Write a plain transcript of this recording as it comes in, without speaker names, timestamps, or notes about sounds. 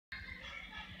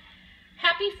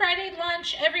Happy Friday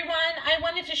lunch, everyone. I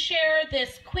wanted to share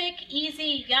this quick,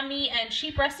 easy, yummy, and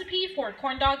cheap recipe for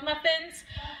corn dog muffins.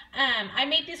 I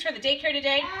made these for the daycare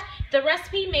today. The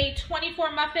recipe made 24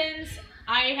 muffins.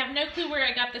 I have no clue where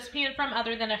I got this pan from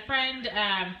other than a friend.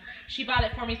 She bought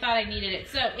it for me, thought I needed it.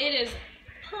 So it is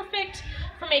perfect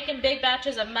for making big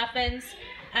batches of muffins.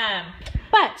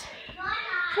 But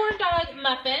corn dog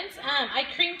muffins, I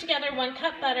creamed together 1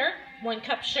 cup butter, 1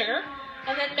 cup sugar,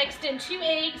 and then mixed in 2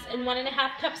 eggs and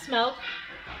 1½ cups milk.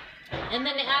 And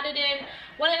then added in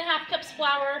 1½ cups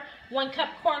flour, 1 cup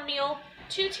cornmeal,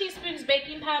 2 teaspoons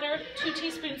baking powder, 2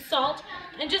 teaspoons salt,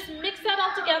 and just mix that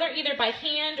all together either by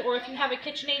hand or if you have a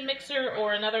KitchenAid mixer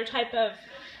or another type of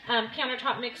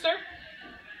countertop mixer.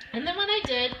 And then what I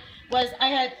did was I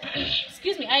had,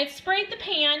 I had sprayed the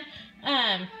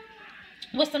pan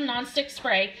with some nonstick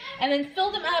spray and then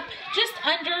filled them up just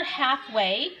under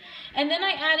halfway. And then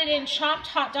I added in chopped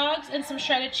hot dogs and some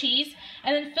shredded cheese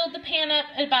and then filled the pan up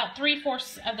at about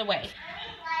 3/4 of the way.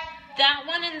 That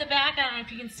one in the back, I don't know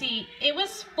if you can see, it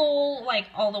was full like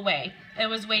all the way. It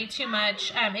was way too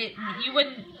much. You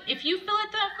wouldn't, if you fill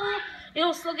it that full,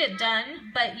 it'll still get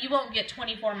done, but you won't get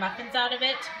 24 muffins out of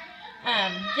it.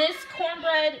 This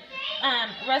cornbread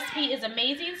recipe is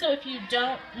amazing, so if you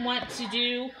don't want to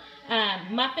do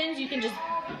muffins, you can just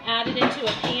add it into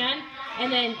a pan. And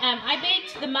then I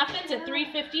baked the muffins at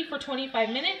 350 for 25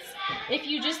 minutes. If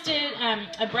you just did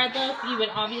a bread loaf, you would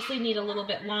obviously need a little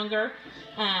bit longer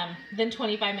than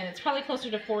 25 minutes, probably closer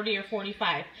to 40 or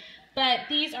 45. But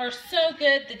these are so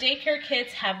good. The daycare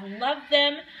kids have loved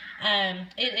them.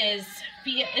 It's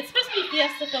supposed to be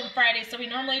Fiesta Film Friday, so we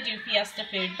normally do Fiesta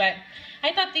food, but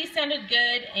I thought these sounded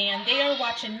good, and they are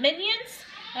watching Minions.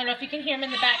 I don't know if you can hear them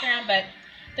in the background, but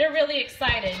they're really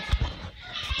excited.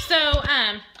 So,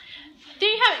 there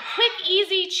you have it. Quick,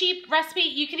 easy, cheap recipe.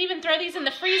 You can even throw these in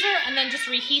the freezer and then just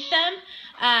reheat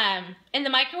them in the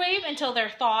microwave until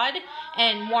they're thawed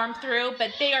and warm through.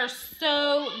 But they are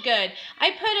so good.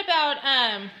 I put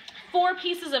about 4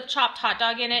 pieces of chopped hot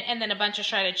dog in it and then a bunch of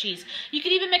shredded cheese. You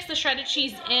could even mix the shredded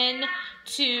cheese in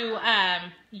to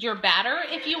your batter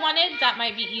if you wanted. That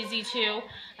might be easy too.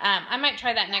 I might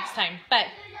try that next time. But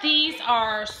these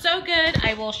are so good.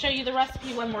 I will show you the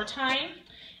recipe one more time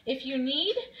if you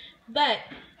need. But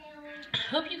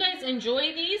hope you guys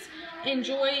enjoy these.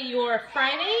 Enjoy your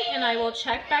Friday, and I will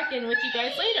check back in with you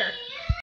guys later.